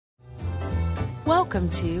Welcome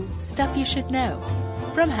to Stuff You Should Know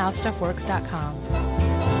from HowStuffWorks.com.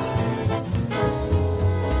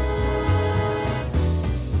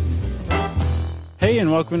 Hey, and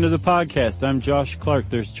welcome to the podcast. I'm Josh Clark.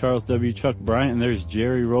 There's Charles W. Chuck Bryant, and there's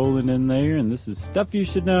Jerry Rowland in there, and this is Stuff You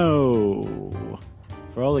Should Know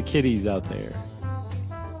for all the kiddies out there.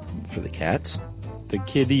 For the cats? The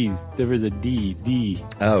kiddies. There was a D.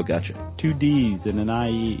 Oh, gotcha. 2 D's and an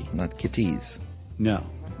IE. Not kitties. No,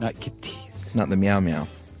 not kitties. Not the meow meow.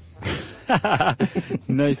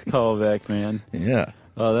 Nice callback, man. Yeah.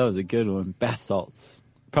 Oh, that was a good one. Bath salts.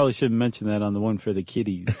 Probably shouldn't mention that on the one for the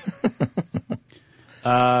kiddies.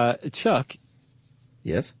 Chuck.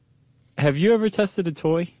 Yes? Have you ever tested a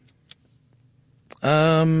toy?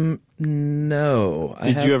 No.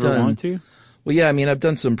 Did you ever want to? Well, yeah, I mean, I've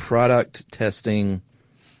done some product testing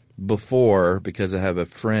before because I have a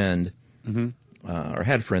friend, or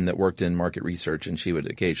had a friend that worked in market research, and she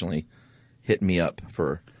would occasionally hit me up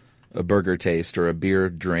for a burger taste or a beer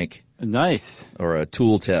drink. Nice. Or a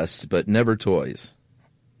tool test, but never toys.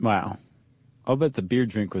 Wow. I'll bet the beer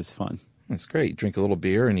drink was fun. That's great. You drink a little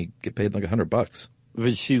beer and you get paid like $100.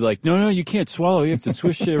 Was she like, no, you can't swallow. You have to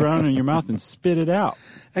swish it around in your mouth and spit it out?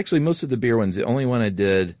 Actually, most of the beer ones, the only one I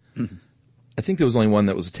did, I think there was only one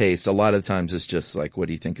that was a taste. A lot of times it's just like, what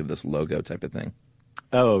do you think of this logo type of thing?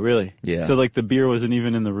 Oh, really? Yeah. So like the beer wasn't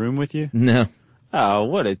even in the room with you? No. Oh,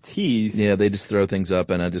 what a tease. Yeah, they just throw things up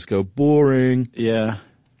and I just go, boring. Yeah.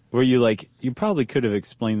 Were you like, you probably could have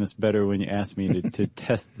explained this better when you asked me to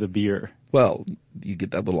test the beer. Well, you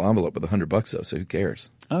get that little envelope with $100 though, so who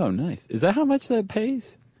cares? Oh, nice. Is that how much that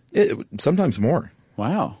pays? Sometimes more.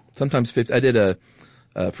 Wow. Sometimes 50. I did a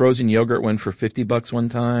frozen yogurt one for $50 one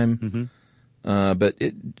time. But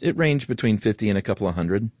it ranged between 50 and a couple of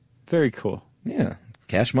hundred. Very cool. Yeah.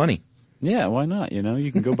 Cash money. Yeah, why not? You know,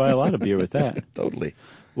 you can go buy a lot of beer with that. Totally.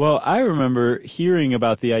 Well, I remember hearing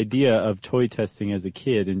about the idea of toy testing as a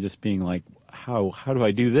kid and just being like, how do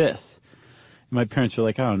I do this? And my parents were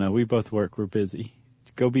like, I don't know, we both work, we're busy.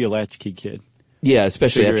 Go be a latchkey kid. Yeah,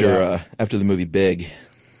 especially after the movie Big.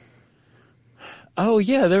 Oh,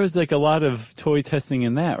 yeah, there was like a lot of toy testing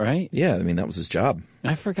in that, right? Yeah, I mean, that was his job.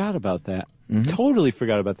 I forgot about that. Totally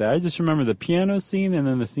forgot about that. I just remember the piano scene and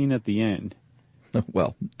then the scene at the end.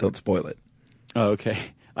 Well, don't spoil it. Oh, okay.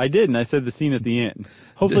 I did, and I said the scene at the end.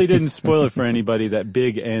 Hopefully it didn't spoil it for anybody that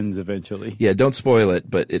Big ends eventually. Yeah, don't spoil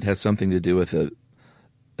it, but it has something to do with a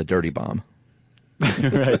dirty bomb.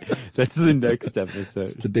 Right. That's the next episode.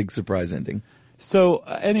 It's the big surprise ending. So,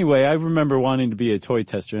 anyway, I remember wanting to be a toy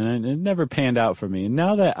tester, and it never panned out for me. And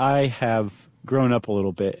now that I have grown up a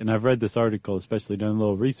little bit, and I've read this article, especially done a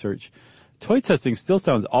little research, toy testing still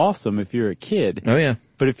sounds awesome if you're a kid. Oh, yeah.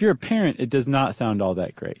 But if you're a parent, it does not sound all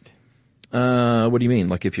that great. What do you mean?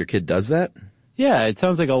 Like if your kid does that? Yeah, it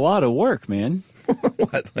sounds like a lot of work, man.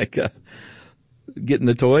 What? Like getting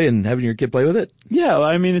the toy and having your kid play with it? Yeah,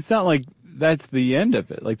 I mean, it's not like that's the end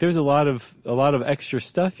of it. Like there's a lot of extra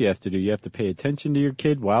stuff you have to do. You have to pay attention to your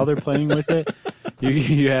kid while they're playing with it.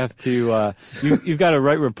 You have to you've got to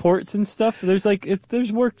write reports and stuff. There's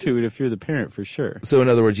there's work to it if you're the parent for sure. So in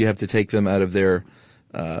other words, you have to take them out of their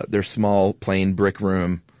small plain brick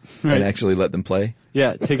room and actually let them play?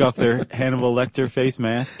 Yeah, take off their Hannibal Lecter face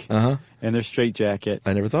mask and their straitjacket.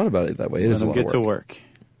 I never thought about it that way. It is a lot of work. Let them get to work.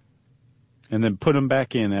 And then put them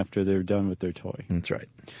back in after they're done with their toy. That's right.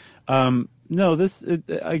 No,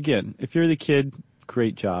 again, if you're the kid,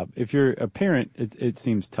 great job. If you're a parent, it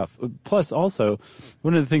seems tough. Plus, also,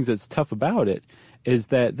 one of the things that's tough about it is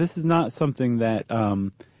that this is not something that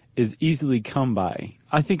is easily come by.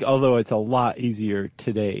 I think, although it's a lot easier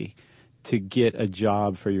today to get a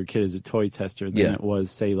job for your kid as a toy tester than it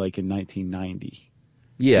was, say, like in 1990.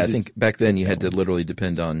 Yeah, I think back then you had to literally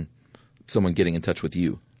depend on someone getting in touch with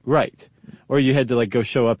you. Right. Or you had to go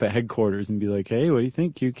show up at headquarters and be like, hey, what do you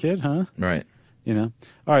think, cute kid, huh? Right. You know?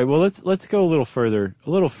 All right, well, let's go a little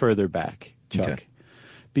further back, Chuck. Okay.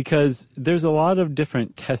 Because there's a lot of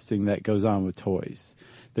different testing that goes on with toys.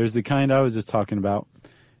 There's the kind I was just talking about,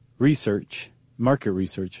 research, market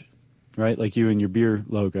research, right? Like you and your beer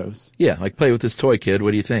logos. Yeah, like play with this toy, kid.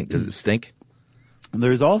 What do you think? Does it stink?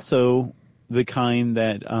 There's also the kind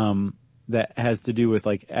that that has to do with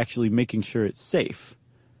actually making sure it's safe,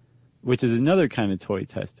 which is another kind of toy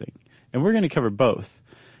testing. And we're going to cover both.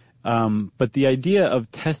 But the idea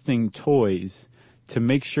of testing toys to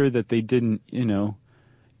make sure that they didn't,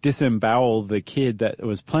 disembowel the kid that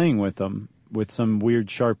was playing with them with some weird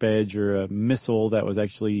sharp edge or a missile that was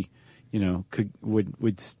actually,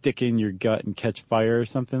 would stick in your gut and catch fire or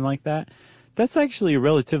something like that. That's actually a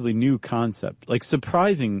relatively new concept,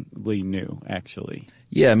 surprisingly new, actually.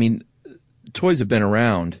 Yeah, I mean, toys have been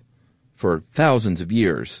around for thousands of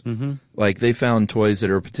years. Mm-hmm. Like they found toys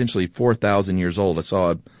that are potentially 4,000 years old. I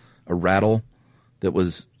saw a rattle that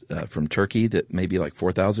was from Turkey that may be like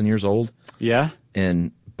 4,000 years old. Yeah.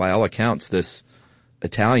 And by all accounts, this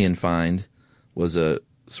Italian find was a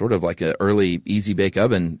sort of like an early easy bake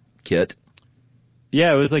oven kit.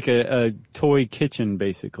 Yeah, it was like a toy kitchen,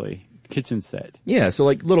 basically. Kitchen set. Yeah, so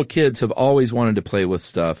like little kids have always wanted to play with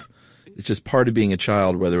stuff. It's just part of being a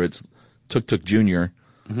child, whether it's Tuk Tuk Jr.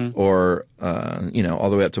 Or, all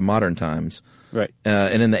the way up to modern times. Right.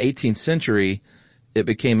 And in the 18th century, it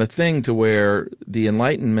became a thing to where the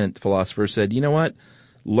Enlightenment philosophers said, you know what?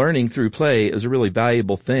 Learning through play is a really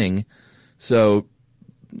valuable thing. So,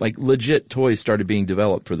 like, legit toys started being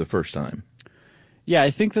developed for the first time. Yeah,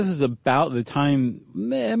 I think this is about the time,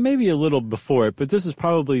 maybe a little before it, but this is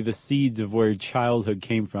probably the seeds of where childhood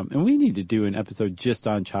came from. And we need to do an episode just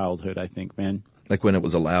on childhood, I think, man. Like when it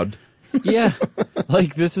was allowed? Yeah.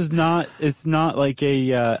 Like this is not, it's not like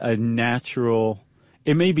a natural,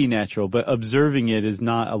 it may be natural, but observing it is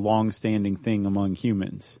not a long-standing thing among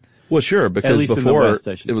humans. Well, sure, because At least before in the West,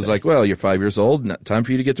 I should it was say. like, well, you're 5 years old, time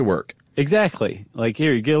for you to get to work. Exactly. Like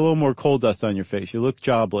here, you get a little more coal dust on your face. You look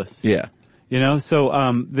jobless. Yeah. You know,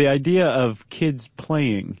 so the idea of kids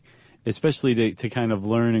playing, especially to kind of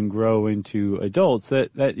learn and grow into adults,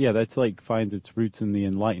 that's like finds its roots in the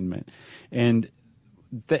Enlightenment. And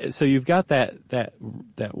so you've got that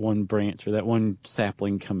one branch or that one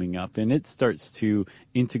sapling coming up, and it starts to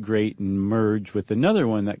integrate and merge with another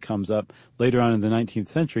one that comes up later on in the 19th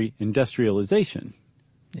century, industrialization.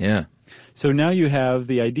 Yeah. So now you have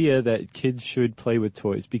the idea that kids should play with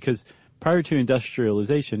toys because prior to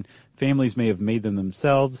industrialization, families may have made them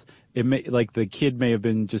themselves. It may, like the kid may have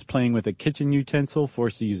been just playing with a kitchen utensil,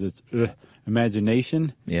 forced to use its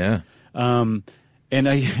imagination. Yeah. And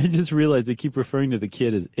I just realized they keep referring to the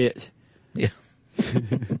kid as it. Yeah.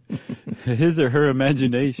 His or her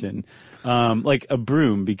imagination. Like a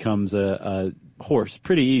broom becomes a horse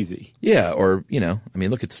pretty easy. Yeah, or,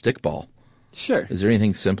 look at stickball. Sure. Is there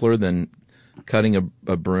anything simpler than cutting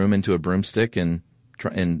a broom into a broomstick and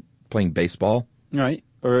playing baseball? Right.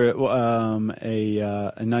 Or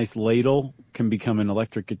a nice ladle can become an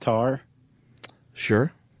electric guitar.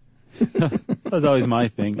 Sure. That was always my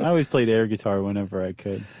thing. I always played air guitar whenever I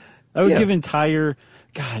could. I would give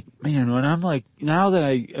God, man, when I'm like, now that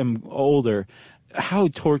I am older, how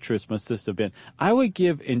torturous must this have been? I would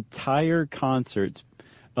give entire concerts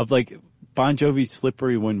of like Bon Jovi's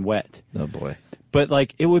Slippery When Wet. Oh boy. But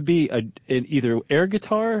like it would be an either air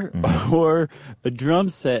guitar or a drum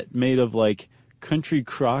set made of like country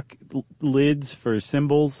crock lids for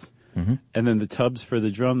cymbals. Mm-hmm. And then the tubs for the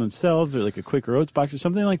drum themselves, or like a Quaker Oats box or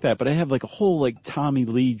something like that. But I have like a whole like Tommy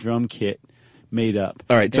Lee drum kit made up.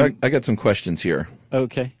 All right, so I got some questions here.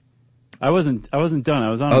 Okay, I wasn't done. I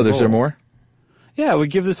was on. Oh, there's there more? Yeah, I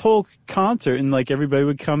would give this whole concert, and like everybody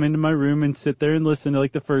would come into my room and sit there and listen to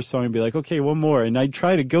like the first song and be like, okay, one more, and I'd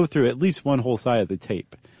try to go through at least one whole side of the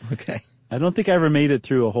tape. Okay. I don't think I ever made it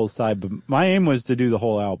through a whole side, but my aim was to do the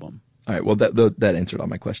whole album. All right, well, that answered all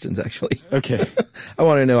my questions, actually. Okay. I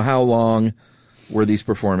want to know how long were these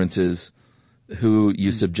performances, who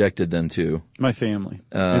you subjected them to? My family.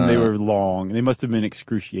 And they were long. They must have been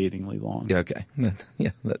excruciatingly long. Yeah, okay. Yeah,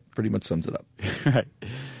 that pretty much sums it up. Right.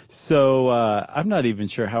 So I'm not even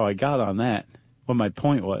sure how I got on that, what my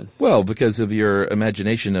point was. Well, because of your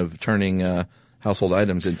imagination of turning household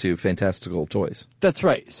items into fantastical toys. That's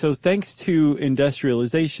right. So thanks to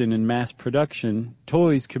industrialization and mass production,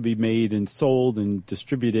 toys could be made and sold and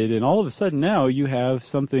distributed, and all of a sudden now you have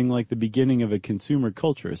something like the beginning of a consumer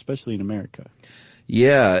culture, especially in America.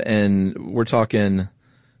 Yeah, and we're talking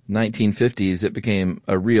 1950s, it became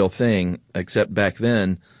a real thing, except back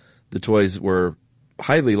then the toys were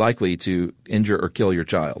highly likely to injure or kill your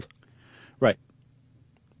child. Right.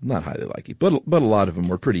 Not highly likely, but a lot of them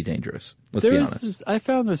were pretty dangerous. Let's be honest. I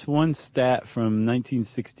found this one stat from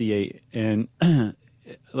 1968, and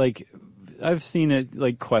like I've seen it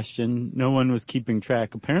like questioned. No one was keeping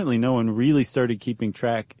track. Apparently, no one really started keeping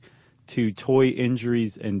track to toy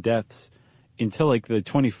injuries and deaths until like the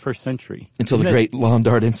 21st century. Until the great lawn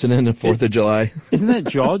dart incident of 4th of July. Isn't that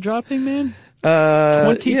jaw dropping, man?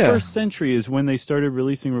 21st century is when they started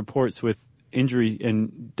releasing reports with injury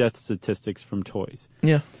and death statistics from toys.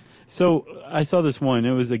 Yeah. So I saw this one.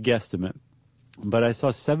 It was a guesstimate, but I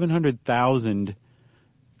saw 700,000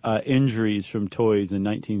 injuries from toys in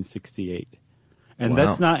 1968. And Wow.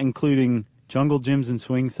 that's not including jungle gyms and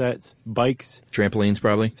swing sets, bikes, Trampolines,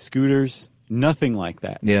 probably. scooters, nothing like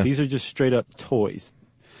that. Yeah. These are just straight up toys.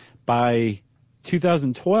 By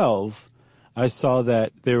 2012, I saw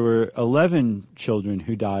that there were 11 children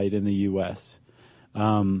who died in the U.S.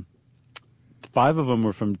 5 of them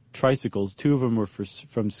were from tricycles, 2 of them were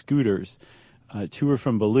from scooters, 2 were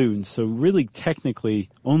from balloons. So really, technically,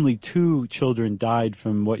 only 2 children died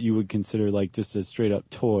from what you would consider like just a straight up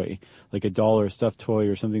toy, like a doll or a stuffed toy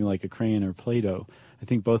or something like a crayon or Play-Doh. I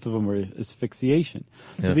think both of them were asphyxiation.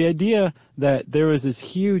 Yeah. So the idea that there was this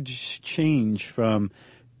huge change from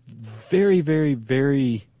very, very,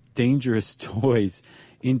 very dangerous toys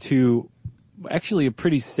into actually a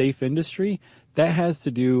pretty safe industry, that has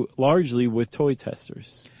to do largely with toy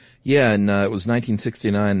testers. Yeah, and it was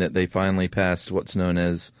 1969 that they finally passed what's known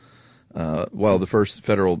as, the first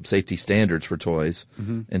federal safety standards for toys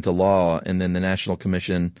into law, and then the National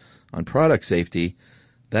Commission on Product Safety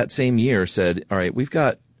that same year said, all right, we've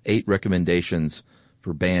got 8 recommendations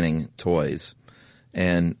for banning toys.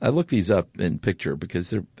 And I looked these up in picture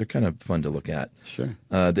because they're kind of fun to look at. Sure.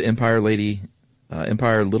 The Empire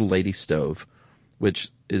Little Lady stove, which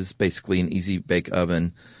is basically an easy bake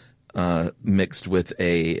oven mixed with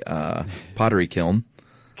a pottery kiln.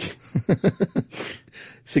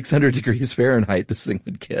 600 degrees Fahrenheit this thing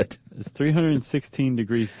would get. It's 316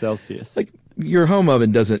 degrees Celsius. Like, your home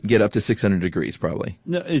oven doesn't get up to 600 degrees, probably.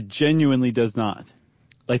 No, it genuinely does not.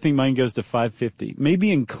 I think mine goes to 550.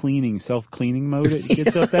 Maybe in self-cleaning mode it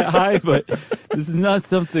gets up that high, but this is not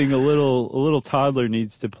something a little toddler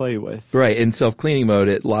needs to play with. Right, in self-cleaning mode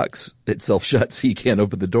it locks itself shut so you can't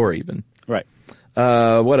open the door even. Right.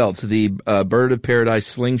 What else? The Bird of Paradise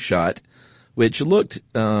slingshot, which looked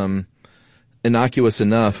innocuous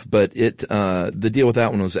enough, but the deal with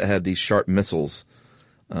that one was it had these sharp missiles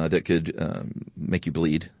that could make you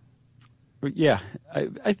bleed. Yeah,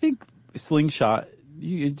 I think slingshot,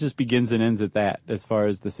 it just begins and ends at that as far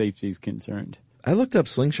as the safety is concerned. I looked up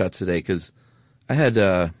slingshots today because I had,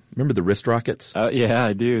 remember the wrist rockets? Yeah,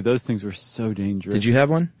 I do. Those things were so dangerous. Did you have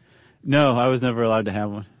one? No, I was never allowed to have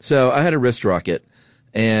one. So I had a wrist rocket,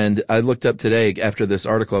 and I looked up today after this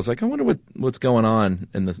article. I was like, I wonder what's going on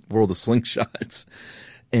in the world of slingshots.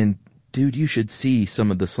 And dude, you should see some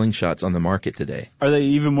of the slingshots on the market today. Are they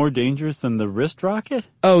even more dangerous than the wrist rocket?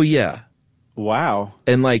 Oh, yeah. Wow.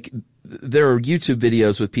 And like, there are YouTube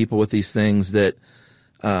videos with people with these things that,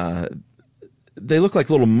 they look like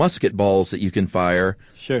little musket balls that you can fire.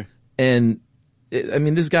 Sure. And,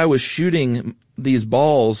 this guy was shooting these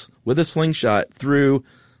balls with a slingshot through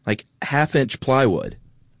like 1/2-inch plywood.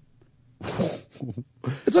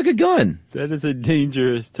 It's like a gun. That is a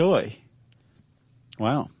dangerous toy.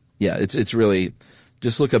 Wow. Yeah, it's really,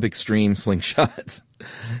 just look up extreme slingshots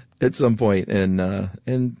at some point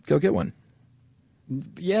and go get one.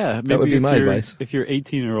 Yeah, maybe that would be my advice. If you're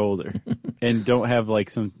 18 or older and don't have like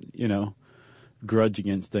some, grudge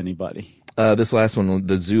against anybody. This last one,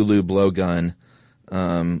 the Zulu blowgun,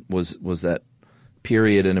 was that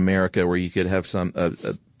period in America where you could have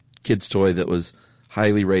a kid's toy that was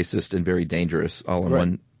highly racist and very dangerous all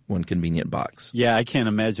in one convenient box. Yeah, I can't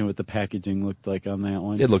imagine what the packaging looked like on that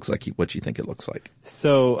one. It looks like what you think it looks like.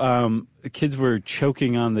 So, kids were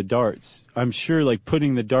choking on the darts. I'm sure, like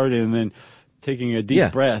putting the dart in and then taking a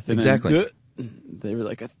deep breath. And exactly. Then, they were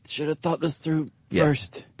like, I should have thought this through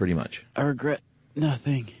first. Pretty much. I regret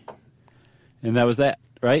nothing. And that was that,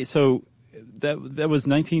 right? So that was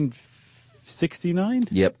 1969?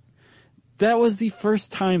 Yep. That was the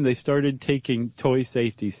first time they started taking toy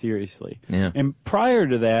safety seriously. Yeah. And prior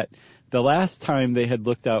to that, the last time they had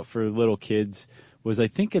looked out for little kids was, I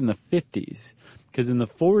think, in the 50s. Because in the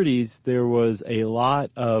 40s, there was a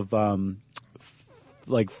lot of,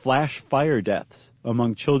 flash fire deaths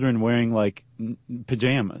among children wearing,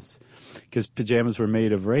 pajamas. Because pajamas were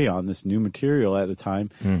made of rayon, this new material at the time.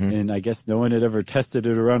 Mm-hmm. And I guess no one had ever tested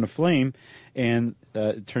it around a flame. And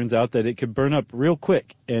it turns out that it could burn up real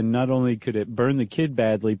quick. And not only could it burn the kid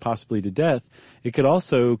badly, possibly to death, it could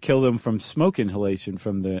also kill them from smoke inhalation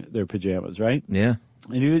from their pajamas, right? Yeah.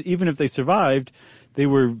 And even if they survived, they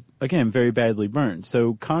were, again, very badly burned.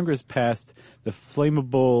 So Congress passed the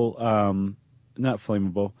Flammable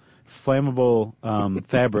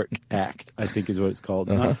Fabric Act, I think is what it's called.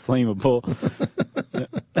 Uh-huh. Not flammable.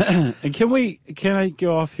 And can I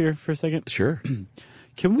go off here for a second? Sure.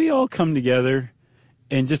 Can we all come together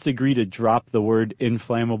and just agree to drop the word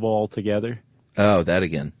inflammable altogether? Oh, that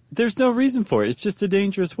again. There's no reason for it. It's just a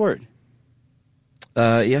dangerous word.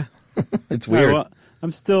 Yeah. It's weird. Right, well,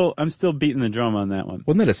 I'm still beating the drum on that one.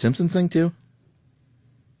 Wasn't that a Simpsons thing too?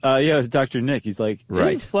 Yeah, it's Dr. Nick. He's like,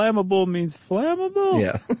 right. Inflammable means flammable?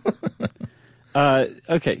 Yeah.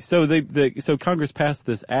 Okay, so so Congress passed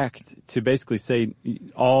this act to basically say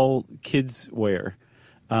all kids wear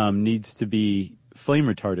needs to be flame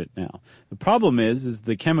retardant now. The problem is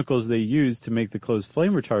the chemicals they used to make the clothes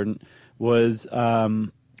flame retardant were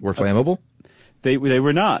flammable? They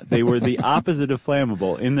were not. They were the opposite of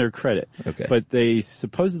flammable in their credit. Okay. But they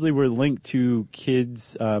supposedly were linked to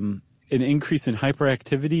kids, an increase in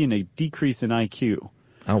hyperactivity and a decrease in IQ.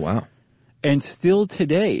 Oh, wow. And still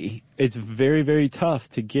today, it's very, very tough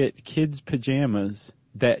to get kids' pajamas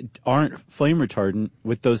that aren't flame retardant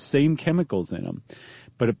with those same chemicals in them.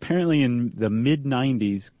 But apparently in the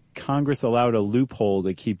mid-90s, Congress allowed a loophole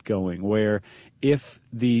to keep going where if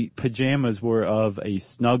the pajamas were of a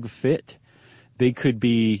snug fit, they could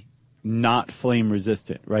be not flame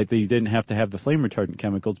resistant, right? They didn't have to have the flame retardant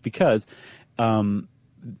chemicals because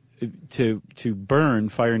to burn,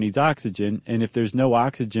 fire needs oxygen, and if there's no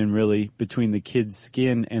oxygen really between the kid's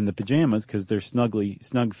skin and the pajamas because they're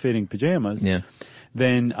snug fitting pajamas,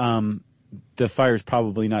 then the fire's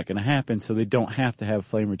probably not going to happen, so they don't have to have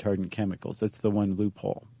flame retardant chemicals. That's the one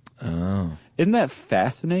loophole. Oh. Isn't that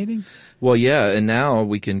fascinating? Well, yeah, and now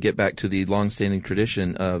we can get back to the long-standing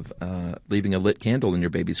tradition of leaving a lit candle in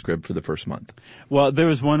your baby's crib for the first month. Well, there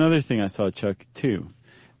was one other thing I saw, Chuck, too.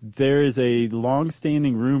 There is a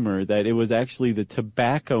long-standing rumor that it was actually the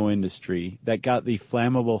tobacco industry that got the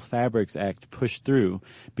Flammable Fabrics Act pushed through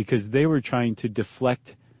because they were trying to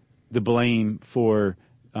deflect the blame for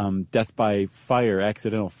death by fire,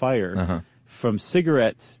 accidental fire, from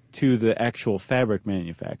cigarettes to the actual fabric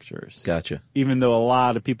manufacturers. Gotcha. Even though a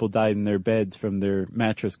lot of people died in their beds from their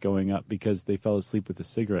mattress going up because they fell asleep with a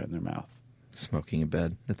cigarette in their mouth. Smoking in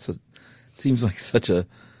bed. Seems like such a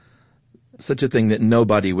thing that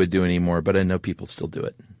nobody would do anymore, but I know people still do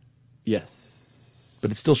it. Yes.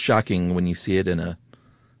 But it's still shocking when you see it in a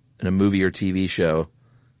movie or TV show,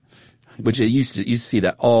 which you used to see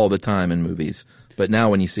that all the time in movies. But now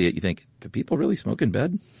when you see it, you think, do people really smoke in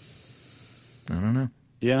bed? I don't know.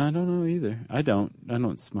 Yeah, I don't know either. I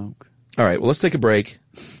don't smoke. All right, well, let's take a break.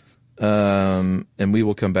 And we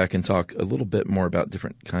will come back and talk a little bit more about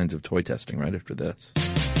different kinds of toy testing right after this.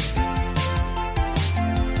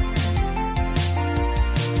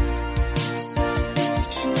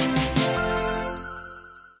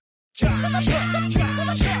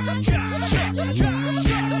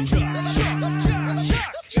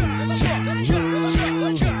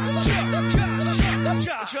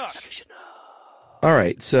 All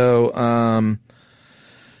right, so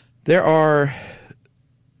there are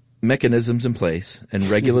mechanisms in place and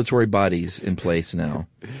regulatory bodies in place now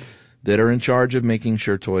that are in charge of making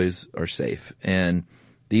sure toys are safe. And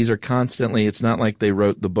these are constantly, it's not like they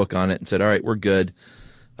wrote the book on it and said, all right, we're good.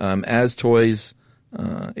 As toys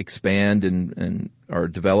expand and are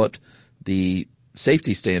developed, the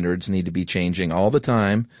safety standards need to be changing all the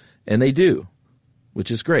time, and they do,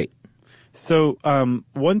 which is great. So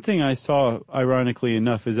one thing I saw, ironically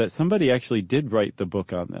enough, is that somebody actually did write the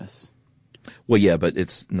book on this. Well, yeah, but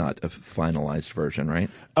it's not a finalized version, right?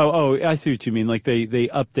 Oh, I see what you mean. Like they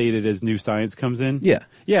update it as new science comes in? Yeah.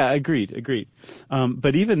 Yeah, agreed.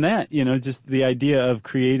 But even that, just the idea of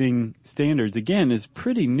creating standards, again, is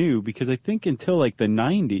pretty new because I think until like the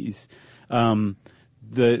 90s,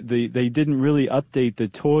 they didn't really update the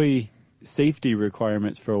toy safety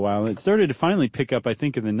requirements for a while. And it started to finally pick up, I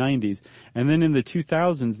think, in the 90s. And then in the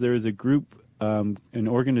 2000s, there was a group, an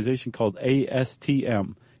organization called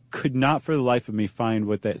ASTM. Could not for the life of me find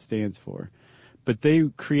what that stands for. But they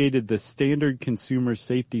created the Standard Consumer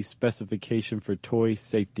Safety Specification for Toy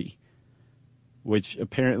Safety, which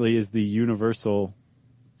apparently is the universal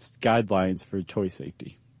guidelines for toy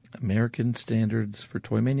safety. American Standards for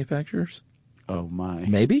Toy Manufacturers? Oh, my.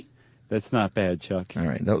 Maybe? That's not bad, Chuck. All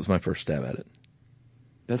right, that was my first stab at it.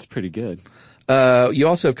 That's pretty good. You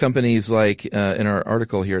also have companies like, in our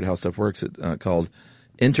article here at How Stuff Works, called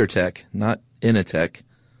Intertech, not Initech.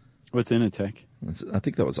 What's Initech? I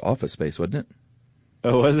think that was Office Space, wasn't it?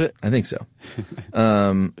 Oh, was it? I think so.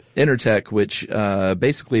 Intertech, which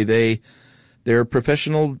basically they're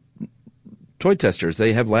professional toy testers.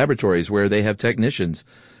 They have laboratories where they have technicians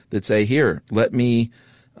that say, "Here, let me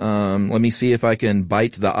see if I can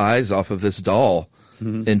bite the eyes off of this doll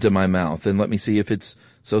into my mouth, and let me see if it's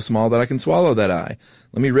so small that I can swallow that eye.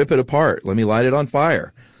 Let me rip it apart. Let me light it on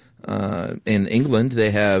fire." In England,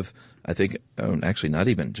 they have, I think, actually not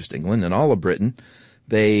even just England, in all of Britain,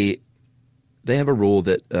 they have a rule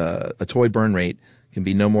that a toy burn rate can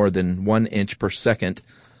be no more than 1 inch per second,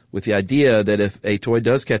 with the idea that if a toy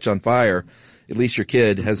does catch on fire, at least your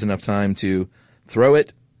kid has enough time to throw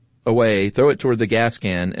it away, throw it toward the gas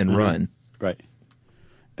can, and run. Right.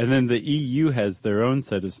 And then the EU has their own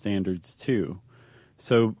set of standards, too.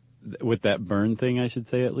 So with that burn thing, I should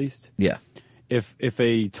say, at least. Yeah. If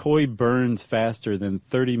a toy burns faster than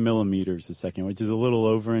 30 millimeters a second, which is a little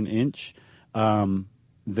over an inch,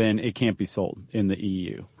 then it can't be sold in the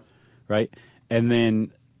EU, right? And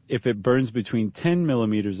then if it burns between 10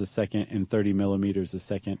 millimeters a second and 30 millimeters a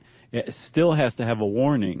second, it still has to have a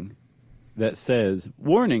warning that says,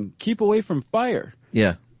 warning, keep away from fire.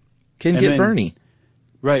 Yeah. Can And get then- Bernie.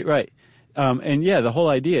 Right. And yeah, the whole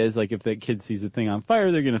idea is like if that kid sees a thing on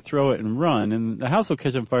fire, they're going to throw it and run, and the house will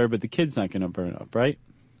catch on fire, but the kid's not going to burn up, right?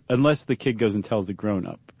 Unless the kid goes and tells the grown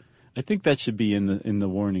up. I think that should be in the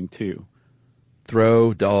warning too.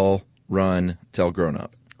 Throw, doll, run, tell grown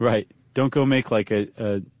up. Right. Don't go make like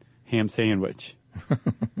a ham sandwich.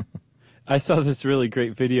 I saw this really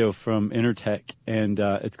great video from Intertech, and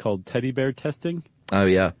it's called Teddy Bear Testing. Oh,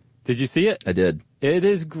 yeah. Did you see it? I did. It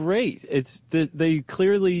is great. They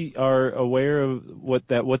clearly are aware of what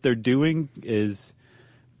they're doing is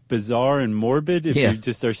bizarre and morbid if Yeah. you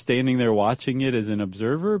just are standing there watching it as an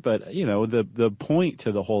observer. But you know, the point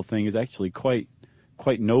to the whole thing is actually quite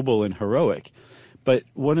noble and heroic. But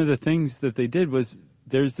one of the things that they did was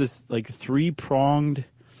there's this like 3-pronged.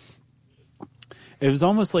 It was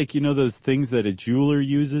almost like, you know, those things that a jeweler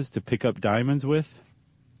uses to pick up diamonds with.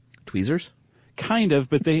 Tweezers? Kind of,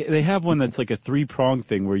 but they have one that's like a 3-prong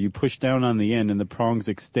thing where you push down on the end and the prongs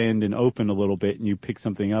extend and open a little bit, and you pick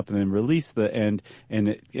something up and then release the end, and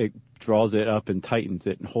it draws it up and tightens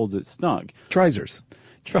it and holds it snug. Trizers.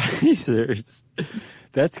 Trizers.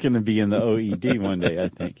 That's going to be in the OED one day, I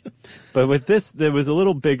think. But with this, there was a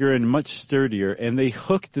little bigger and much sturdier, and they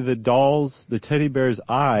hooked the teddy bear's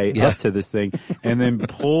eye up to this thing, and then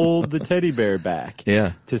pulled the teddy bear back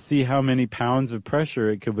to see how many pounds of pressure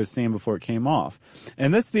it could withstand before it came off.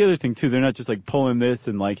 And that's the other thing too. They're not just like pulling this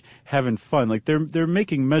and like having fun. Like they're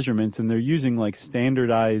making measurements, and they're using like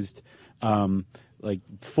standardized like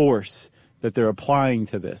force that they're applying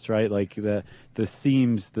to this, right? Like the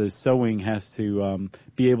seams, the sewing has to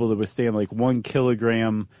be able to withstand like 1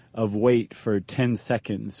 kilogram of weight for 10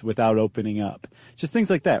 seconds without opening up. Just things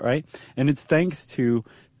like that, right? And it's thanks to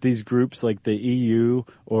these groups like the EU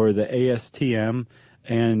or the ASTM,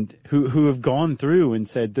 and who have gone through and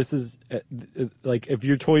said, this is like, if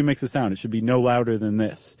your toy makes a sound, it should be no louder than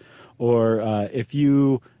this. Or if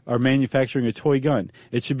you are manufacturing a toy gun,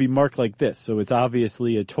 it should be marked like this, so it's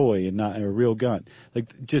obviously a toy and not a real gun.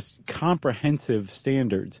 Like, just comprehensive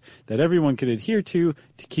standards that everyone could adhere to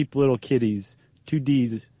keep little kiddies,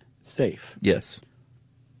 2Ds, safe. Yes.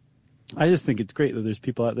 I just think it's great that there's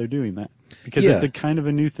people out there doing that, because it's a kind of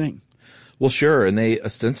a new thing. Well, sure, and they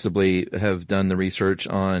ostensibly have done the research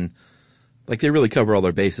on, like, they really cover all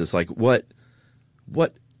their bases. Like, what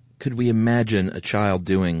could we imagine a child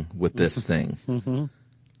doing with this thing? Mm-hmm.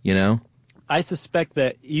 You know? I suspect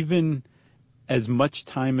that even as much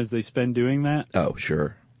time as they spend doing that, oh,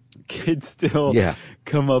 sure, kids still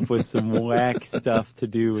come up with some whack stuff to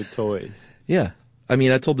do with toys. Yeah. I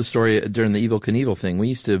mean, I told the story during the Evel Knievel thing. We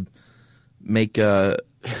used to make coat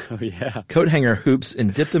hanger hoops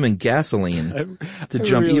and dip them in gasoline to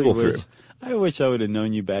jump really evil through. I wish I would have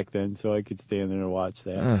known you back then so I could stand there and watch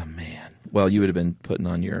that. Oh, man. Well, you would have been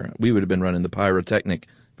we would have been running the pyrotechnic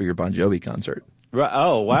for your Bon Jovi concert. Right.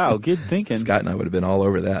 Oh, wow. Good thinking. Scott and I would have been all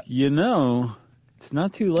over that. You know, it's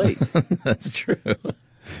not too late. That's true.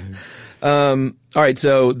 All right,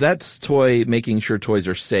 so that's making sure toys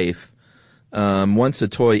are safe. Once a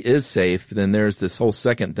toy is safe, then there's this whole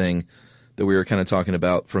second thing that we were kind of talking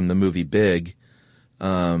about from the movie Big,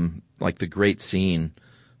 like the great scene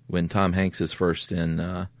when Tom Hanks is first in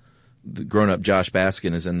the grown-up Josh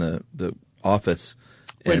Baskin is in the office.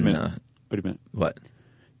 Wait a minute. What?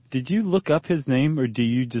 Did you look up his name, or do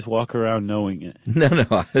you just walk around knowing it?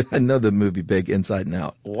 No, I know the movie Big inside and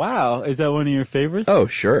out. Wow, is that one of your favorites? Oh,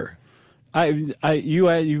 sure.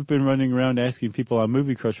 You've been running around asking people on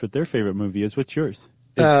Movie Crush what their favorite movie is. What's yours?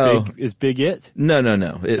 Is Big it? No.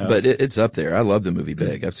 But it's up there. I love the movie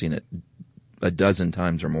Big. I've seen it a dozen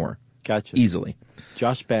times or more. Gotcha. Easily.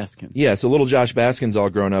 Josh Baskin. Yeah, so little Josh Baskin's all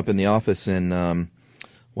grown up in the office, and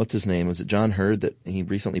what's his name? Was it John Hurd that he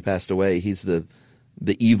recently passed away? He's the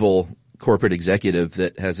evil corporate executive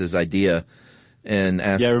that has his idea and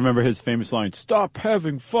asks... Yeah, I remember his famous line, "Stop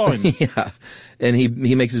having fun." Yeah, and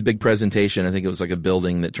he makes his big presentation. I think it was like a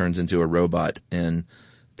building that turns into a robot, and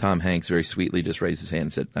Tom Hanks very sweetly just raised his hand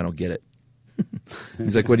and said, "I don't get it."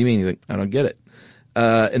 He's like, "What do you mean?" He's like, "I don't get it."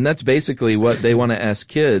 And that's basically what they want to ask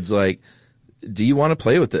kids, like, do you want to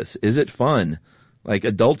play with this? Is it fun? Like,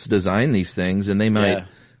 adults design these things, and they might...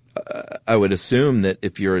 I would assume that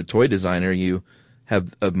if you're a toy designer, you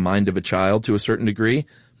have a mind of a child to a certain degree,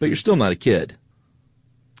 but you're still not a kid.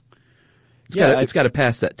 It's got to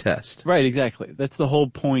pass that test. Right, exactly. That's the whole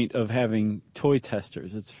point of having toy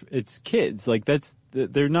testers. It's kids. Like,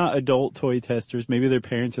 they're not adult toy testers. Maybe their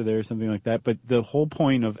parents are there or something like that, but the whole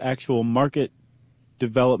point of actual market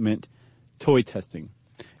development toy testing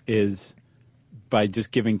is by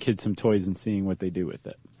just giving kids some toys and seeing what they do with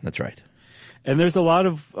it. That's right. And there's a lot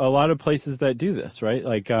of places that do this, right?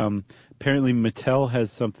 Like apparently Mattel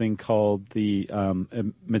has something called the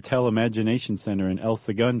Mattel Imagination Center in El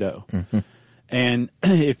Segundo. Mm-hmm. And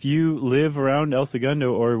if you live around El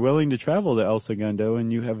Segundo or are willing to travel to El Segundo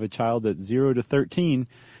and you have a child that's 0 to 13,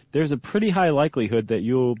 there's a pretty high likelihood that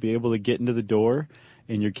you'll be able to get into the door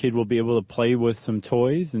and your kid will be able to play with some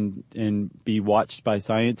toys and be watched by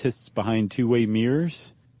scientists behind two-way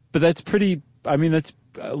mirrors. But that's that's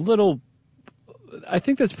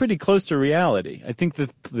pretty close to reality. I think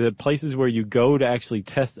that the places where you go to actually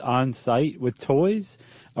test on site with toys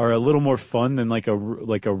are a little more fun than like a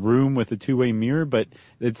room with a two-way mirror, but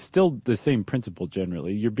it's still the same principle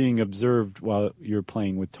generally. You're being observed while you're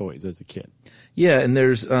playing with toys as a kid. Yeah, and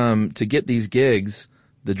there's to get these gigs,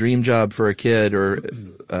 the dream job for a kid, or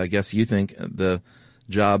I guess you think the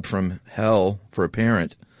job from hell for a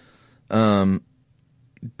parent. Pay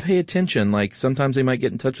attention. Like sometimes they might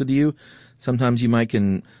get in touch with you. Sometimes you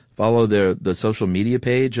can follow the social media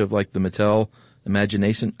page of like the Mattel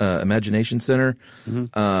Imagination Center.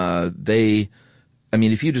 Mm-hmm.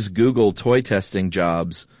 If you just Google toy testing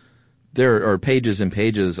jobs, there are pages and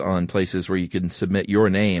pages on places where you can submit your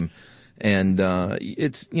name. And,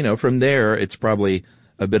 it's, from there, it's probably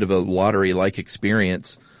a bit of a lottery-like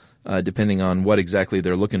experience, depending on what exactly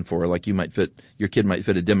they're looking for. Like your kid might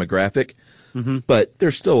fit a demographic, mm-hmm. but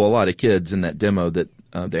there's still a lot of kids in that demo that,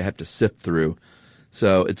 they have to sift through.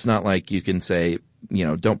 So it's not like you can say,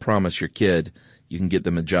 don't promise your kid you can get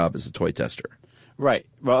them a job as a toy tester. Right.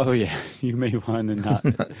 Well, oh yeah, you may want to not.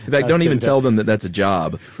 In fact, don't even tell them that that's a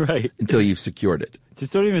job. Right. Until you've secured it.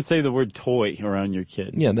 Just don't even say the word toy around your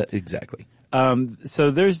kid. Yeah, exactly.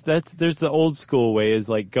 So there's the old school way is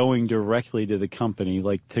like going directly to the company,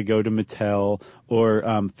 like to go to Mattel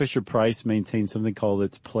or Fisher Price maintains something called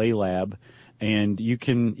its Play Lab. And you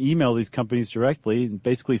can email these companies directly and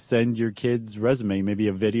basically send your kid's resume, maybe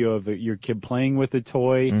a video of your kid playing with a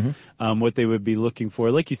toy, mm-hmm. What they would be looking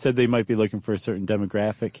for. Like you said, they might be looking for a certain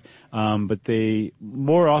demographic. But they,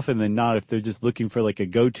 more often than not, if they're just looking for like a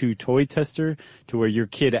go-to toy tester to where your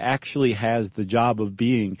kid actually has the job of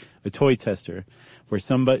being a toy tester, where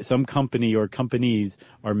some company or companies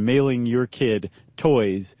are mailing your kid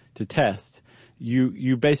toys to test,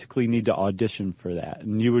 you basically need to audition for that.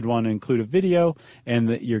 And you would want to include a video, and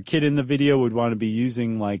your kid in the video would want to be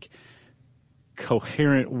using like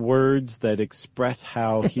coherent words that express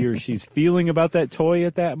how he or she's feeling about that toy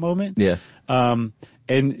at that moment. Yeah. And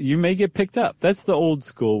you may get picked up. That's the old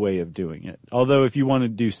school way of doing it. Although if you want to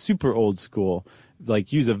do super old school,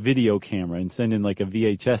 like use a video camera and send in like a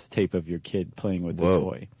VHS tape of your kid playing with the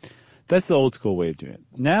toy. That's the old school way of doing it.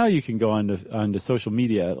 Now you can go onto social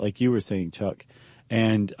media, like you were saying, Chuck,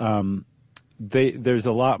 and it's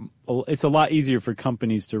a lot easier for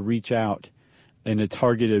companies to reach out in a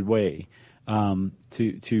targeted way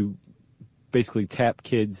to basically tap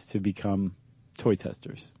kids to become toy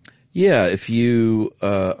testers. Yeah, if you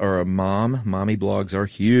are a mom, mommy blogs are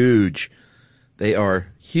huge. They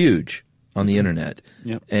are huge on the internet.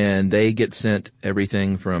 Yep. And they get sent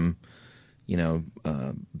everything from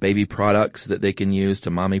baby products that they can use to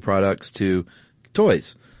mommy products to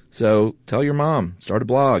toys. So tell your mom, start a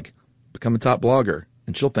blog, become a top blogger,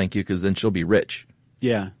 and she'll thank you because then she'll be rich.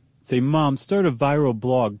 Yeah. Say, Mom, start a viral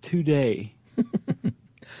blog today.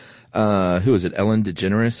 Who is it? Ellen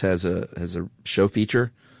DeGeneres has a show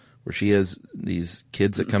feature where she has these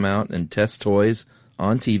kids that come out and test toys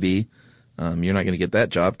on TV. You're not going to get that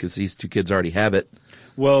job because these two kids already have it.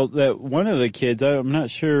 Well, one of the kids, I'm not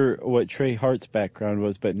sure what Trey Hart's background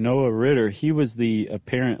was, but Noah Ritter, he was the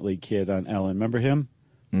apparently kid on Ellen. Remember him?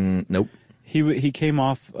 Nope. He came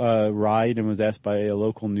off a ride and was asked by a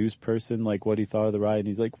local news person like what he thought of the ride, and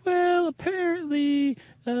he's like, "Well, apparently,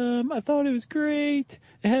 I thought it was great.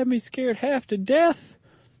 It had me scared half to death."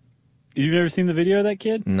 You've never seen the video of that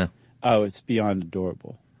kid? No. Oh, it's beyond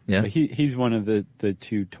adorable. Yeah. But he's one of the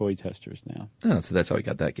two toy testers now. Oh, so that's how he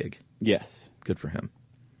got that gig. Yes. Good for him.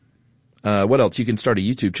 What else? You can start a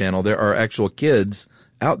YouTube channel. There are actual kids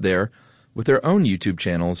out there with their own YouTube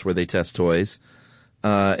channels where they test toys.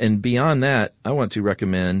 And beyond that, I want to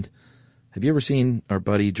recommend, have you ever seen our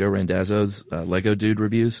buddy Joe Randazzo's Lego Dude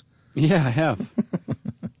reviews? Yeah, I have.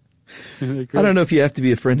 I don't know if you have to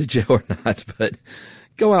be a friend of Joe or not, but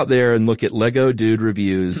go out there and look at Lego Dude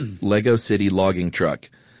Reviews, Lego City Logging Truck.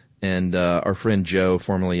 And our friend Joe,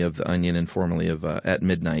 formerly of The Onion and formerly of At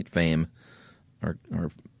Midnight fame,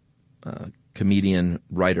 our comedian,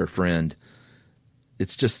 writer friend,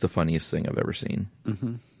 it's just the funniest thing I've ever seen.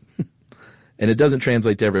 Mm-hmm. And it doesn't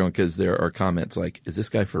translate to everyone because there are comments like, is this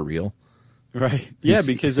guy for real? Right. Yeah,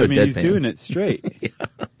 because, so he's deadpan. doing it straight.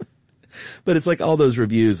 Yeah. But it's like all those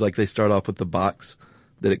reviews, like they start off with the box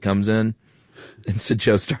that it comes in. And so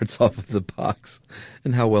Joe starts off with the box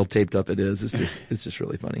and how well taped up it is. It's just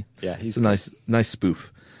really funny. Yeah, it's a nice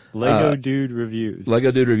spoof. Lego Dude Reviews.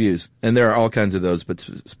 Lego Dude Reviews. And there are all kinds of those, but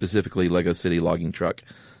specifically Lego City Logging Truck.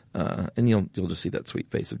 And you'll just see that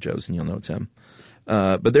sweet face of Joe's and you'll know it's him.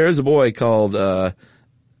 But there is a boy called, I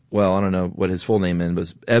don't know what his full name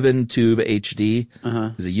is, but Evan Tube HD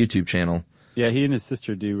is a YouTube channel. Yeah, he and his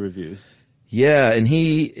sister do reviews. Yeah, and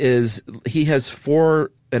he has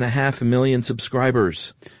 4.5 million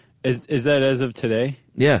subscribers. Is that as of today?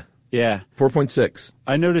 Yeah. Yeah. 4.6.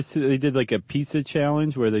 I noticed they did like a pizza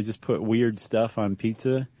challenge where they just put weird stuff on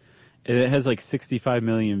pizza. And it has like 65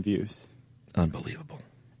 million views. Unbelievable.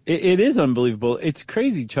 It is unbelievable. It's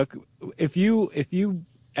crazy, Chuck. If you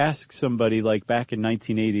ask somebody like back in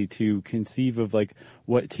 1980 to conceive of like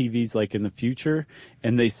what TV's like in the future,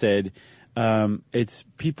 and they said it's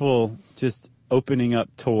people just opening up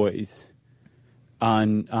toys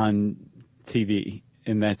on TV,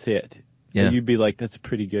 and that's it. Yeah. And you'd be like, that's a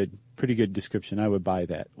pretty good description. I would buy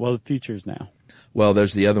that. Well, the future's now. Well,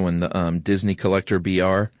 there's the other one, the Disney Collector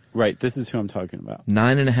BR. Right. This is who I'm talking about.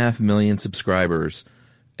 9.5 million subscribers.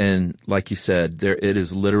 And like you said, it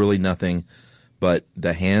is literally nothing but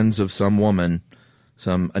the hands of some woman,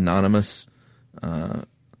 some anonymous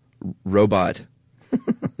robot,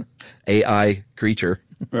 AI creature.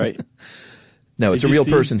 Right. No, it's a real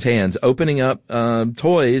person's hands opening up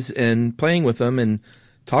toys and playing with them and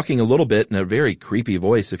talking a little bit in a very creepy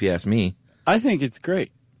voice, if you ask me. I think it's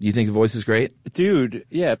great. You think the voice is great? Dude,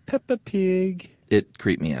 yeah, Peppa Pig. It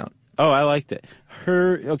creeped me out. Oh, I liked it.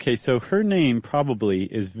 So her name probably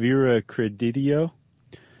is Vera Credidio.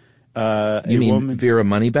 You mean woman, Vera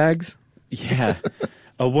Moneybags? Yeah.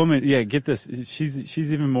 A woman, yeah, get this.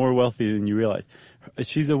 She's even more wealthy than you realize.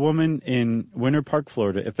 She's a woman in Winter Park,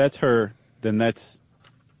 Florida. If that's her, then that's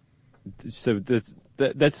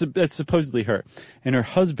supposedly her. And her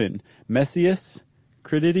husband, Messias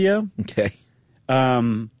Credidio. Okay.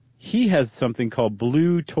 He has something called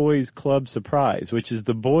Blue Toys Club Surprise, which is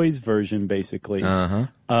the boys' version, basically,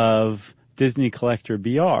 of Disney Collector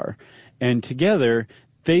BR. And together,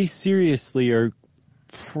 they seriously are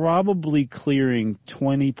probably clearing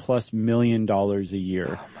 $20+ million a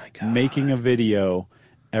year, making a video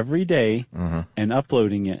every day and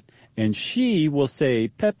uploading it. And she will say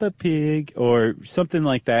Peppa Pig or something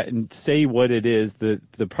like that and say what it is,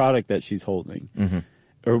 the product that she's holding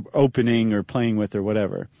or opening or playing with or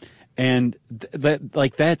whatever. And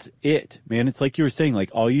that's it, man. It's like you were saying,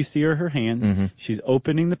 like all you see are her hands. She's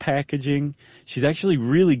opening the packaging. She's actually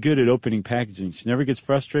really good at opening packaging. She never gets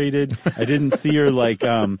frustrated. I didn't see her I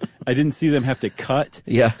didn't see them have to cut.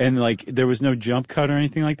 Yeah. And there was no jump cut or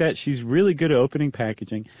anything like that. She's really good at opening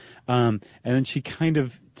packaging. And then she kind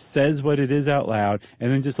of says what it is out loud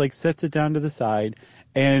and then just sets it down to the side.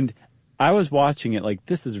 And I was watching it like,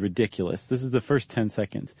 this is ridiculous. This is the first 10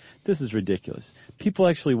 seconds. This is ridiculous. People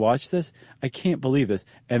actually watch this? I can't believe this.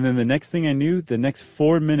 And then the next thing I knew, the next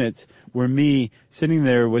 4 minutes were me sitting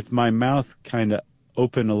there with my mouth kind of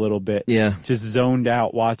open a little bit. Yeah. Just zoned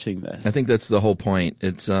out watching this. I think that's the whole point.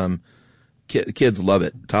 It's, kids love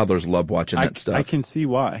it. Toddlers love watching that stuff. I can see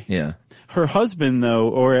why. Yeah. Her husband, though,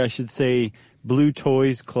 or I should say Blue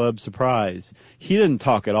Toys Club Surprise, he doesn't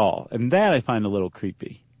talk at all. And that I find a little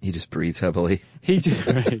creepy. He just breathes heavily. He just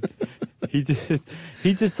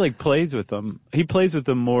plays with them. He plays with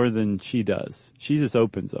them more than she does. She just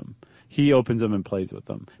opens them. He opens them and plays with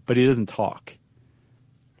them, but he doesn't talk.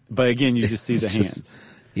 But again, you just see the hands.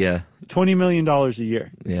 Yeah. $20 million a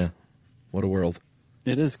year. Yeah. What a world.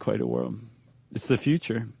 It is quite a world. It's the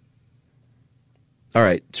future. All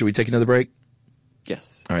right. Should we take another break?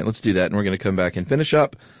 Yes. All right. Let's do that. And we're going to come back and finish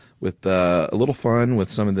up with a little fun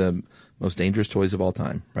with some of the most dangerous toys of all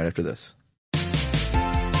time right after this.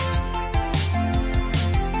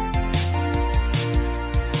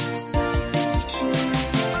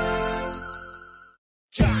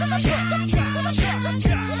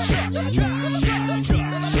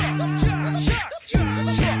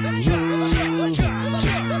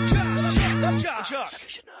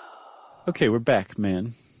 Okay, we're back,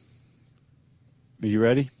 man. Are you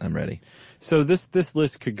ready? I'm ready. So this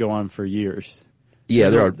list could go on for years. Yeah,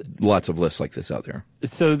 there are lots of lists like this out there.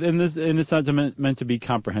 So, and it's not meant to be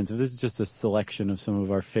comprehensive. This is just a selection of some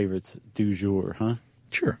of our favorites du jour, huh?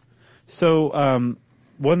 Sure. So,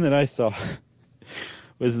 one that I saw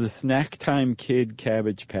was the Snack Time Kid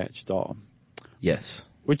Cabbage Patch doll. Yes.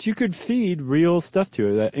 Which you could feed real stuff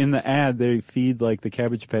to. In the ad, they feed the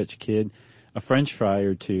Cabbage Patch Kid a French fry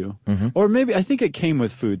or two. Or maybe, I think it came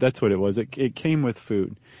with food. That's what it was. It came with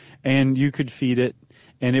food. And you could feed it,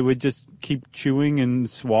 and it would just keep chewing and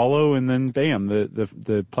swallow, and then bam,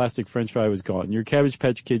 the plastic French fry was gone. Your Cabbage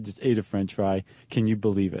Patch Kid just ate a French fry. Can you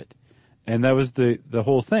believe it? And that was the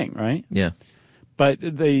whole thing, right? Yeah. But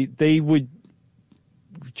they would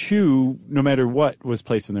chew no matter what was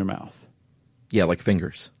placed in their mouth. Yeah, like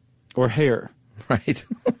fingers. Or hair. Right.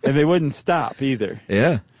 And they wouldn't stop either.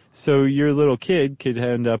 Yeah. So your little kid could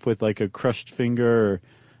end up with like a crushed finger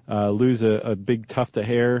or lose a big tuft of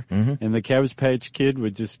hair. And the Cabbage Patch Kid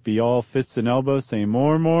would just be all fists and elbows saying,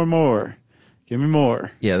 more, more, more. Give me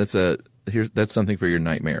more. Yeah, that's something for your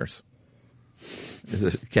nightmares. Is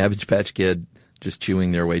a Cabbage Patch Kid just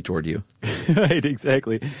chewing their way toward you. Right,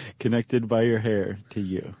 exactly. Connected by your hair to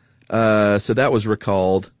you. So that was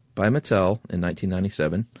recalled by Mattel in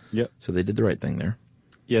 1997. Yep. So they did the right thing there.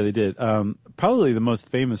 Yeah, they did. Probably the most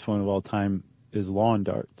famous one of all time is lawn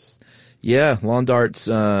darts. Yeah, lawn darts.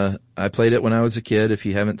 I played it when I was a kid. If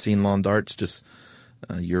you haven't seen lawn darts, just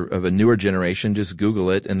you're of a newer generation, just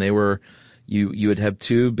Google it. And they were, you would have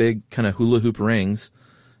two big kind of hula hoop rings,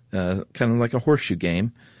 kind of like a horseshoe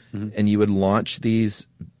game. And you would launch these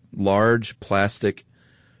large plastic,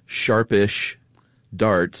 sharpish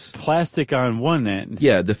darts. Plastic on one end.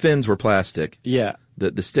 Yeah, the fins were plastic. Yeah.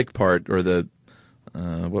 The stick part, or the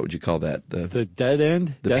what would you call that? The dead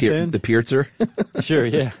end? The end? The piercer. Sure,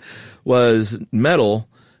 yeah. Was metal,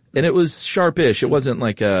 and it was sharpish. It wasn't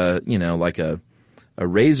like a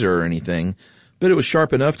razor or anything, but it was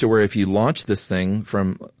sharp enough to where if you launched this thing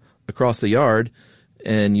from across the yard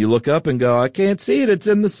and you look up and go, I can't see it, it's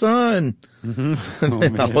in the sun. And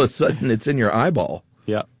then all of a sudden it's in your eyeball.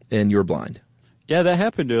 Yeah. And you're blind. Yeah, that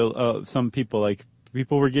happened to some people. Like,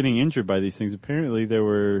 people were getting injured by these things. Apparently there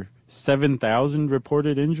were 7,000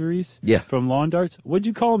 reported injuries from lawn darts. What'd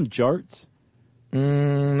you call them, jarts?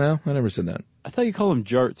 No, I never said that. I thought you called them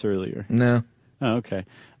jarts earlier. No. Oh, okay.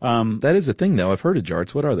 That is a thing, though. I've heard of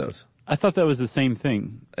jarts. What are those? I thought that was the same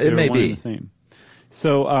thing. It may be. The same.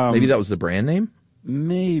 So maybe that was the brand name?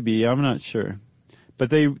 Maybe. I'm not sure. But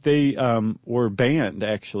they were banned,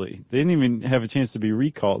 actually. They didn't even have a chance to be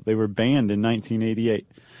recalled. They were banned in 1988.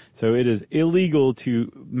 So it is illegal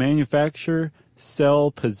to manufacture,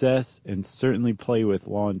 sell, possess, and certainly play with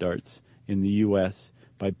lawn darts in the U.S.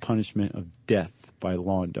 by punishment of death by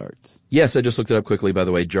lawn darts. Yes, I just looked it up quickly. By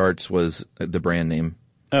the way, jarts was the brand name.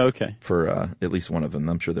 Oh, okay. For at least one of them.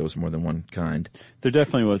 I'm sure there was more than one kind. There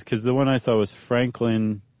definitely was, because the one I saw was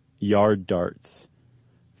Franklin Yard Darts.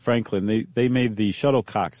 Franklin, they made the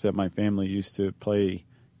shuttlecocks that my family used to play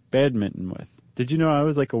badminton with. Did you know I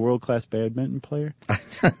was like a world-class badminton player?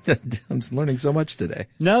 I'm learning so much today.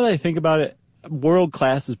 Now that I think about it,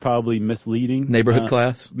 world-class is probably misleading. Neighborhood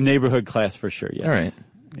class? Neighborhood class for sure, yes. All right.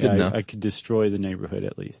 Good enough. I could destroy the neighborhood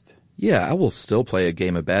at least. Yeah, I will still play a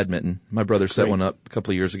game of badminton. My brother set one up a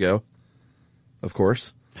couple of years ago, of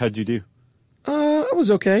course. How'd you do? I was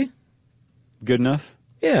okay. Good enough?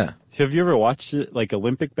 Yeah. So have you ever watched it, like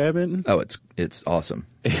Olympic badminton? Oh, it's awesome.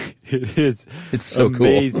 It is. It's so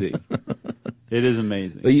amazing. Cool. It is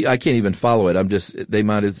amazing. But I can't even follow it.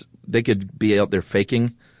 They could be out there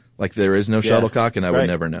faking like there is no shuttlecock, and I would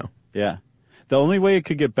never know. Yeah. The only way it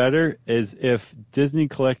could get better is if Disney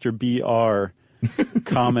Collector BR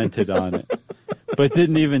commented on it, but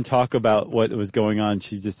didn't even talk about what was going on.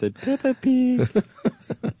 She just said, Peppa Pig,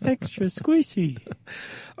 extra squishy.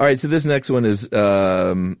 All right, so this next one is,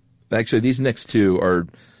 actually these next two are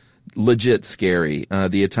legit scary.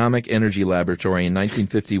 The Atomic Energy Laboratory in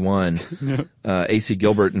 1951, A.C.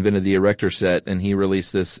 Gilbert invented the Erector set, and he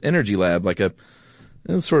released this energy lab, it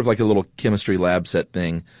was sort of like a little chemistry lab set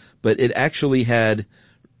thing, but it actually had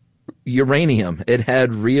uranium. It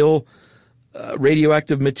had real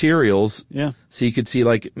radioactive materials. Yeah. So you could see,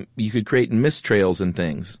 you could create mist trails and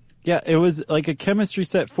things. Yeah, it was like a chemistry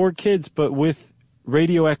set for kids, but with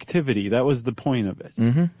radioactivity. That was the point of it.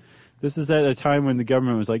 Mm-hmm. This is at a time when the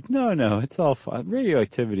government was like, no, it's all fine.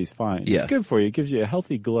 Radioactivity's fine. Yeah. It's good for you. It gives you a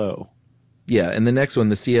healthy glow. Yeah, and the next one,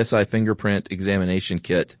 the CSI fingerprint examination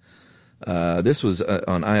kit. This was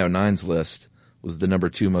on IO9's list, was the number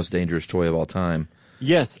 2 most dangerous toy of all time.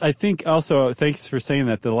 Yes, I think also, thanks for saying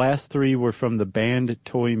that, the last 3 were from the Banned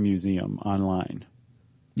Toy Museum online.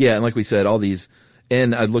 Yeah, and like we said, all these,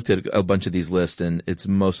 and I looked at a bunch of these lists, and it's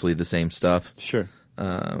mostly the same stuff. Sure.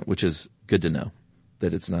 Which is good to know,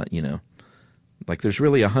 that it's not, there's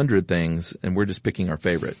really 100 things, and we're just picking our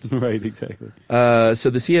favorites. Right, exactly. So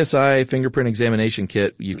the CSI fingerprint examination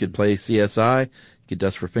kit, you could play CSI, you could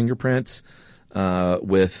dust for fingerprints,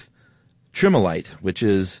 with Tremolite, which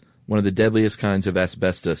is one of the deadliest kinds of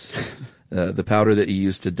asbestos. The powder that you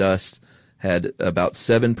use to dust had about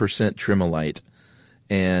 7% tremolite.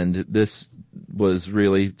 And this was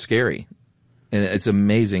really scary. And it's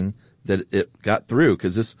amazing that it got through,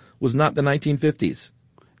 because this was not the 1950s.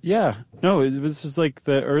 Yeah. No, it was just like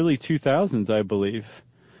the early 2000s, I believe.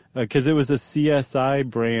 Because it was a CSI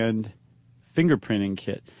brand fingerprinting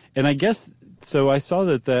kit. And I guess, so I saw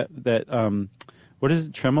that what is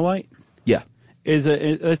it, tremolite? Yeah.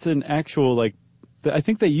 It's an actual, like, I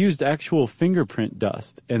think they used actual fingerprint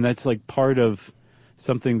dust. And that's like part of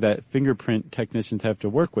something that fingerprint technicians have to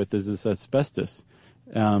work with, is this asbestos.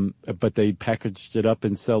 But they packaged it up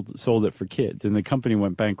and sold it for kids, and the company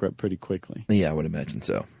went bankrupt pretty quickly. Yeah, I would imagine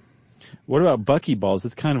so. What about buckyballs?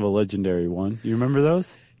 It's kind of a legendary one. You remember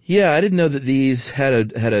those? Yeah, I didn't know that these had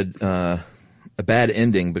a bad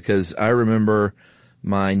ending, because I remember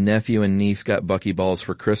my nephew and niece got buckyballs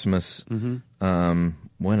for Christmas.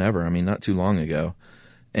 Whenever, I mean, not too long ago,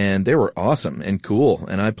 and they were awesome and cool,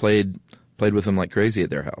 and I played with them like crazy at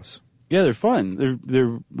their house. Yeah, they're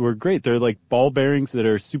fun. We're great. They're like ball bearings that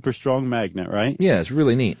are super strong magnet, right? Yeah, it's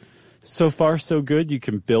really neat. So far, so good. You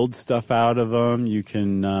can build stuff out of them. You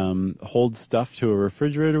can hold stuff to a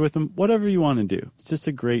refrigerator with them. Whatever you want to do. It's just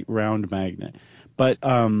a great round magnet. But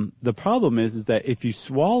the problem is that if you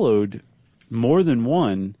swallowed more than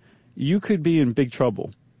one, you could be in big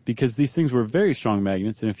trouble, because these things were very strong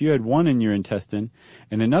magnets. And if you had one in your intestine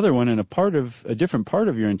and another one in a different part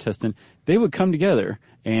of your intestine, they would come together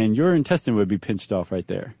and your intestine would be pinched off right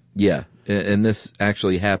there. Yeah. And this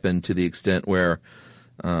actually happened to the extent where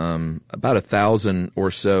about 1,000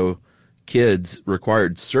 or so kids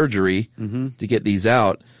required surgery to get these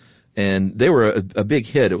out. And they were a big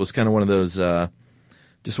hit. It was kind of one of those,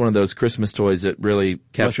 just one of those Christmas toys that really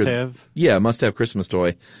captured. Must have. Yeah, must-have Christmas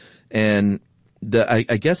toy. And I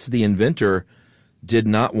guess the inventor did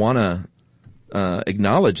not want to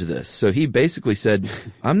acknowledge this. So he basically said,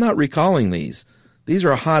 I'm not recalling these. These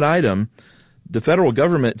are a hot item. The federal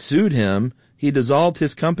government sued him. He dissolved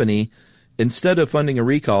his company instead of funding a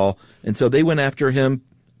recall. And so they went after him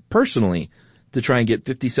personally to try and get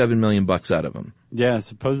 $57 million out of him. Yeah,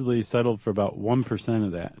 supposedly he settled for about 1%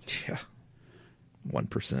 of that. Yeah,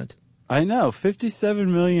 1%. I know,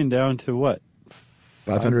 57 million down to what?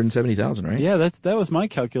 570,000, right? Yeah, that was my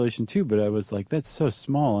calculation too, but I was like, that's so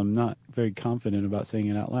small. I'm not very confident about saying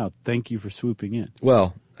it out loud. Thank you for swooping in.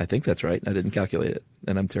 Well, I think that's right. I didn't calculate it,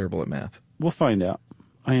 and I'm terrible at math. We'll find out.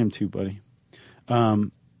 I am too, buddy.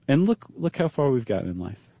 And look how far we've gotten in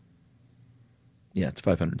life. Yeah, it's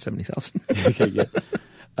 570,000. Okay,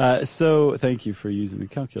 yeah. So thank you for using the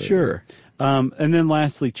calculator. Sure. And then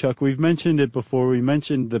lastly, Chuck, we've mentioned it before. We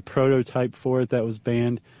mentioned the prototype for it that was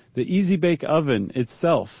banned. The Easy Bake Oven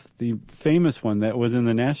itself, the famous one that was in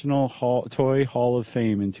the National Toy Hall of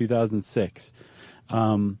Fame in 2006,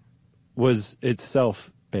 was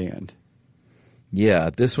itself banned. Yeah,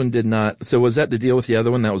 this one did not. So was that the deal with the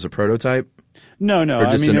other one? That was a prototype? No. Or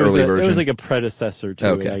just an early version? It was like a predecessor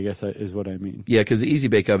to it, I guess is what I mean. Yeah, because the Easy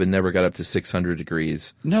Bake Oven never got up to 600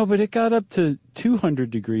 degrees. No, but it got up to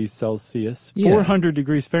 200 degrees Celsius, 400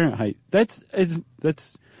 degrees Fahrenheit.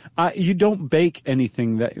 You don't bake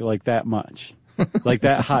anything that much, like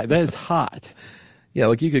that hot. That is hot. Yeah,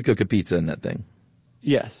 like you could cook a pizza in that thing.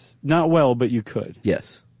 Yes, not well, but you could.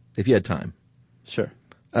 Yes, if you had time. Sure.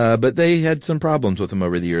 But they had some problems with them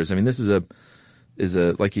over the years. I mean, this is a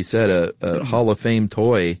like you said, a Hall of Fame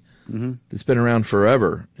toy that's been around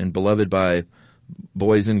forever and beloved by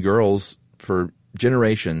boys and girls for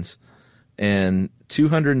generations. And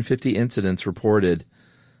 250 incidents reported.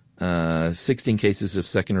 16 cases of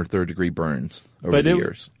second or third degree burns over the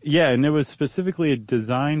years. Yeah, and there was specifically a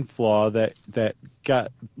design flaw that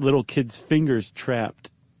got little kids' fingers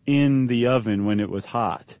trapped in the oven when it was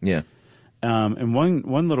hot. Yeah. And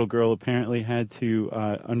one little girl apparently had to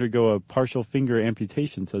undergo a partial finger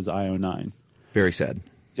amputation, says IO9. Very sad.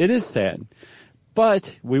 It is sad.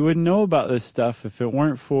 But we wouldn't know about this stuff if it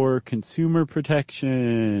weren't for consumer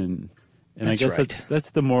protection. And I guess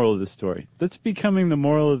that's the moral of the story. That's becoming the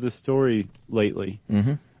moral of the story lately.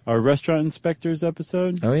 Mm-hmm. Our restaurant inspectors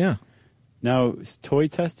episode. Oh, yeah. Now, toy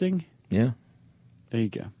testing. Yeah. There you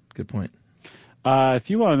go. Good point. If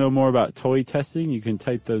you want to know more about toy testing, you can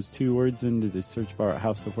type those two words into the search bar at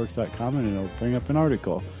houseofworks.com and it'll bring up an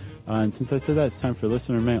article. And since I said that, it's time for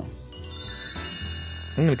listener mail.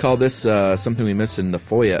 I'm going to call this something we missed in the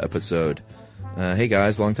FOIA episode. Hey,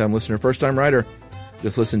 guys, long-time listener, first-time writer.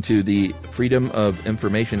 Just listen to the Freedom of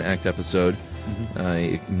Information Act episode.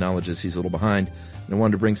 He acknowledges he's a little behind. And I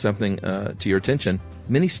wanted to bring something to your attention.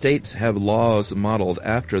 Many states have laws modeled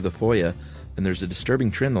after the FOIA, and there's a disturbing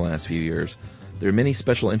trend the last few years. There are many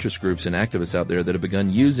special interest groups and activists out there that have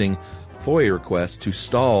begun using FOIA requests to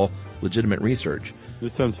stall legitimate research.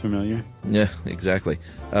 This sounds familiar. Yeah, exactly.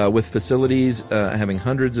 With facilities having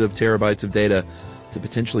hundreds of terabytes of data to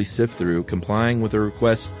potentially sift through, complying with a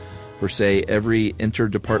request for, say, every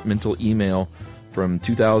interdepartmental email from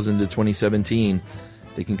 2000 to 2017,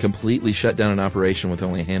 they can completely shut down an operation with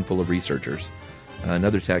only a handful of researchers.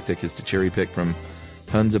 Another tactic is to cherry pick from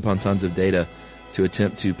tons upon tons of data to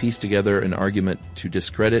attempt to piece together an argument to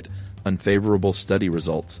discredit unfavorable study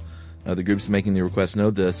results. The groups making the request know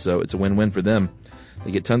this, so it's a win-win for them.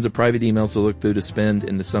 They get tons of private emails to look through to spend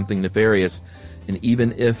into something nefarious, and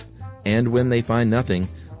even if and when they find nothing,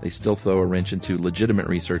 they still throw a wrench into legitimate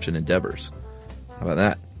research and endeavors. How about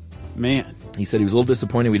that? Man. He said he was a little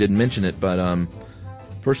disappointed we didn't mention it, but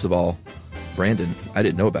first of all, Brandon, I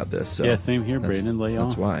didn't know about this. So yeah, same here, Brandon. Lay on.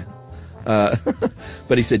 That's why.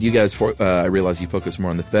 But he said you guys, I realize you focus more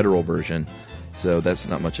on the federal version, so that's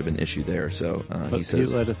not much of an issue there. So he says,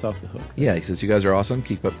 he let us off the hook. Yeah, he says you guys are awesome.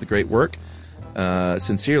 Keep up the great work.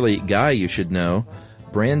 Sincerely, guy you should know,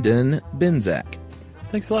 Brandon Benzak.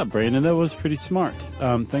 Thanks a lot, Brandon. That was pretty smart.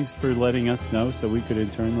 Thanks for letting us know so we could in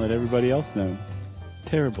turn let everybody else know.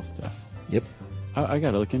 Terrible stuff. Yep. I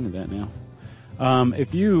got to look into that now.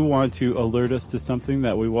 If you want to alert us to something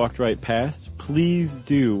that we walked right past, please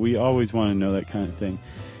do. We always want to know that kind of thing.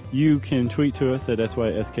 You can tweet to us at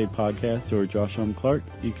SYSK Podcast or Josh M. Clark.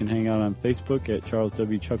 You can hang out on Facebook at Charles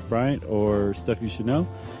W. Chuck Bryant or Stuff You Should Know.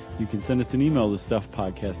 You can send us an email to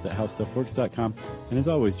stuffpodcast@howstuffworks.com. And as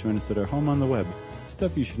always, join us at our home on the web,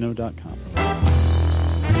 stuffyoushouldknow.com.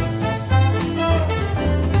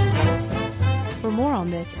 For more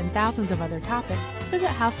on this and thousands of other topics, visit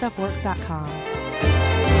howstuffworks.com.